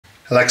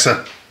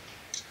Alexa,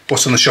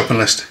 what's on the shopping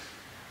list?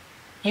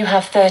 You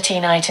have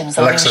 13 items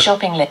on your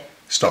shopping list.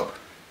 Stop.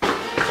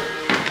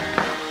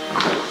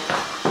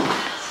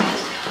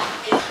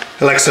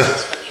 Alexa,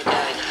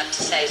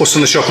 what's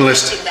on the shopping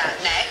list?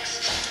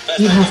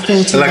 You have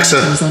 13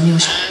 items on your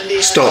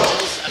Stop.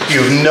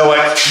 You have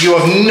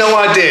no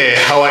idea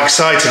how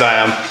excited I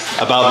am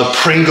about the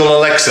Pringle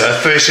Alexa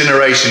first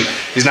generation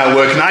is now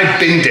working. I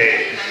binned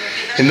it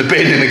in the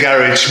bin in the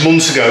garage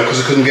months ago because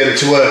I couldn't get it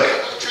to work.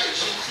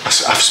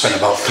 I've spent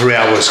about 3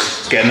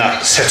 hours getting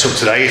that set up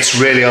today. It's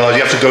really hard.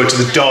 You have to go to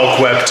the dark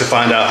web to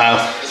find out how.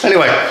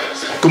 Anyway,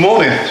 good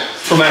morning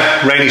from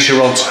rainy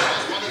Charente.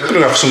 I'm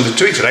going to have something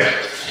to eat today.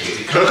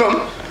 Can I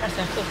come?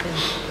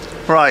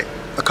 Right,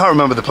 I can't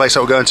remember the place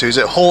that we're going to. Is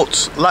it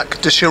Haute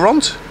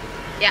Charente?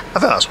 Yeah. I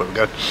think that's where we're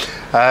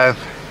going.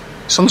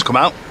 Sun's come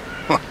out.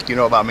 You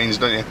know what that means,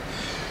 don't you?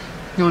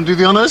 You want to do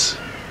the honours?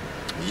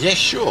 Yes,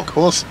 sure. Of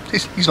course.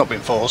 He's not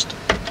being forced.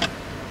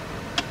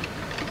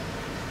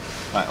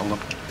 Right, hold on.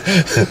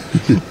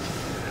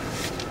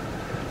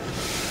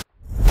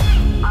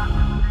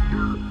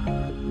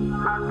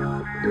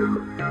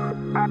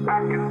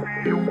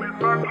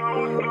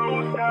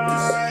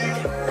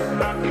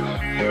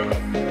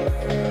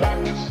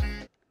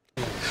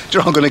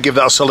 I'm going to give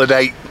that a solid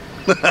 8.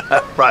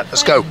 Right,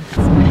 let's go.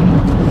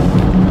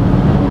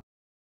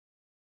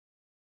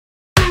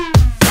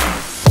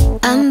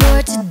 I'm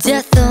bored to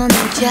death on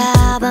the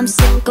job. I'm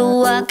sick of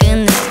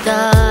walking this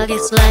dog.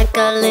 It's like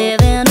I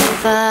live in a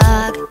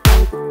fog.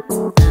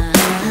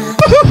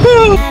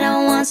 I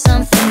don't want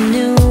something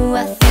new.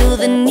 I feel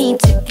the need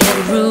to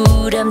get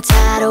rude. I'm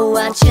tired of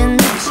watching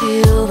the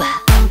tube.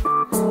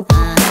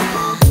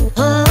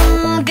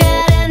 Oh,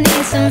 God, I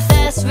need some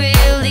fast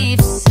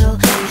relief. So,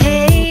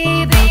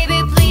 hey,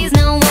 baby, please,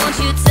 now won't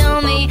you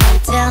tell me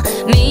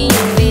you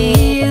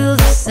feel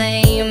the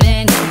same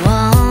and you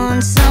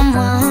want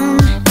someone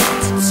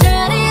to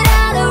turn it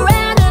all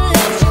around and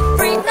let you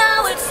freak.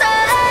 Now it's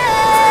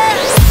time.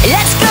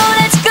 Let's go,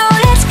 let's go,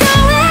 let's go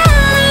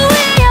all the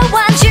way. I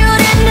want you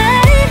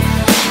tonight,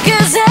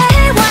 'cause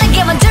I wanna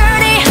get my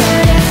dirty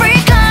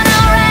freak on,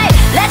 alright.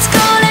 Let's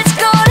go, let's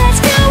go, let's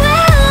go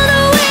all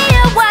the way.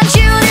 I want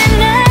you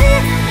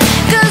tonight,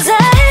 'cause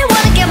I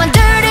wanna get my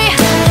dirty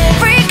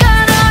freak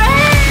on,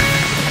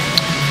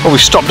 alright. Well, we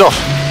stopped off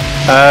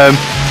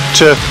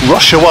to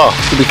Rochechouart.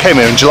 We came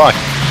here in July.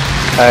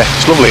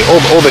 It's lovely.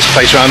 All this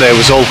place around here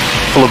was all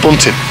full of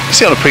bunting. You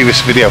see on a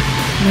previous video.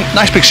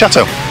 Nice big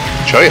chateau.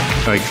 Show you.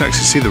 Oh, you can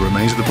actually see the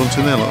remains of the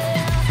bunting there, look.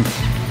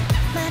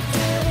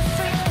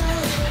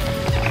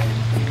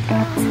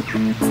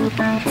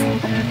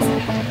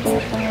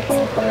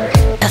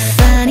 A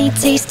funny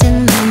taste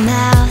in my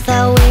mouth.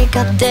 I wake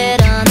up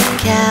dead on the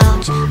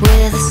couch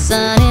with the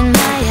sun in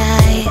my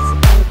eyes.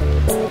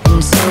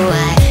 And so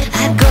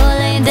I go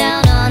lay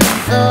down on the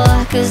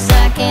floor, 'cause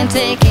I can't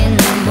take it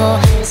no more.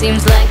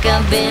 Seems like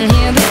I've been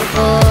here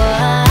before.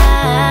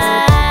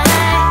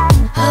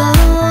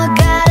 Oh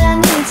God, I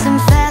need some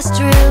fast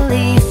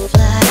relief,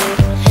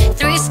 like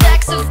 3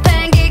 stacks of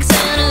pancakes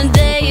and a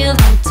day of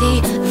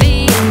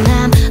TV, and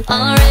I'm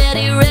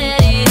already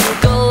ready to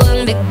go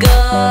and be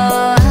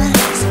gone.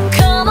 So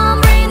come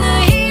on, bring the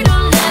heat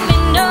on, let me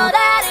know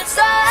that it's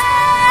on.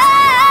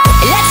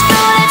 Let's go,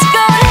 let's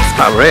go, let's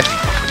go. Ah, we're here.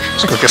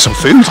 Let's go get some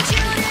food.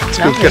 Let's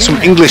go get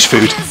some English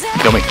food.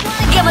 Yummy.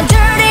 Get my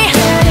dirty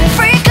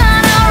freak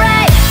on,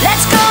 alright.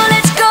 Let's go,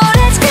 let's go,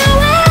 let's go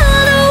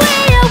all the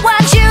way. I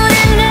want you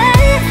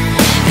tonight,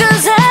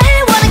 'cause I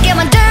wanna get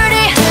my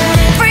dirty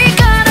freak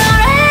on,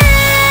 alright.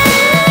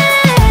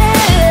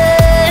 Yeah.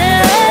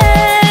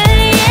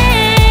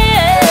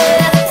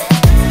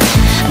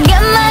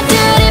 Get my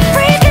dirty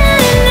freak on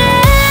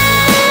tonight.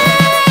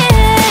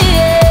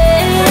 Yeah.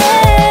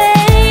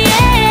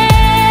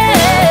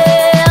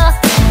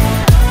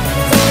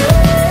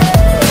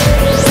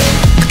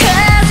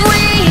 'Cause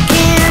we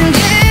can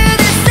do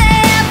this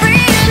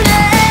every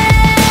night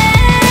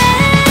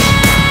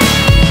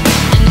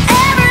and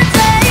every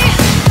day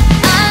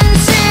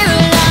until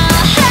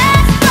our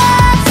heads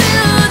fall to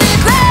the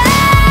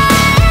ground.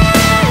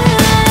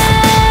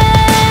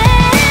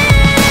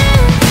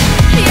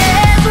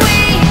 Yes, we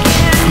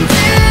can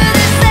do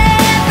this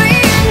every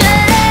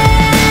night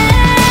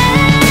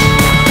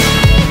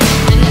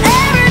and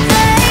every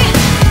day,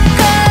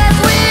 'cause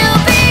we'll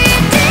be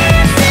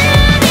dancing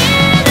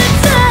in the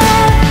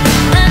dark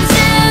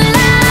until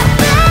our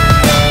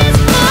bodies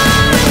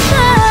fall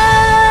apart.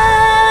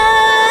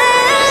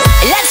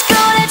 Let's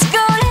go, let's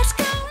go, let's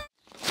go.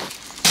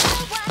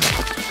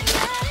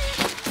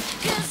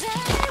 'Cause I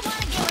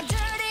wanna get my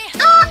dirty.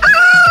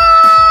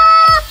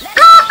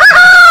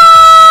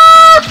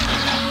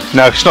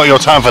 No, it's not your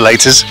time for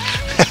laters.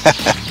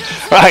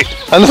 Right,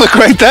 another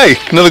great day.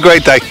 Another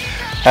great day.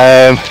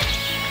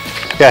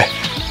 Yeah.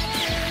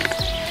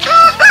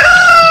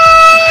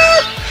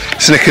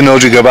 Snick and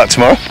Audrey go back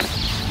tomorrow.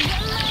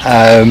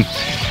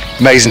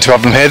 Amazing to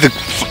have them here.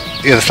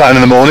 They're flying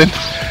in the morning.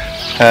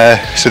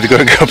 So they're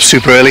going to go up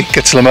super early,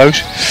 get to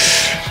Limoges.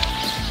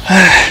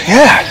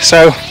 Yeah,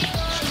 so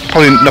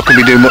probably not going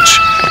to be doing much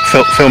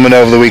filming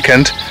over the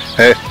weekend.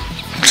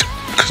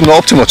 Because I'm not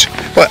up to much.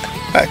 But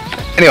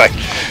anyway,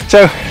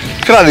 so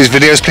if you like these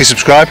videos, please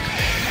subscribe,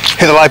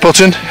 hit the like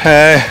button,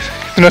 the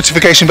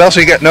notification bell so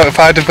you get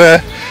notified of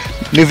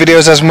new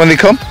videos as and when they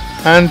come,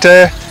 and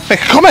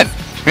make a comment.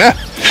 Yeah.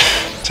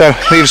 So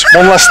leaves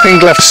one last thing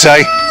left to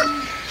say.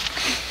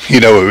 You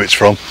know who it's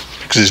from,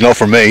 because it's not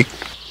from me.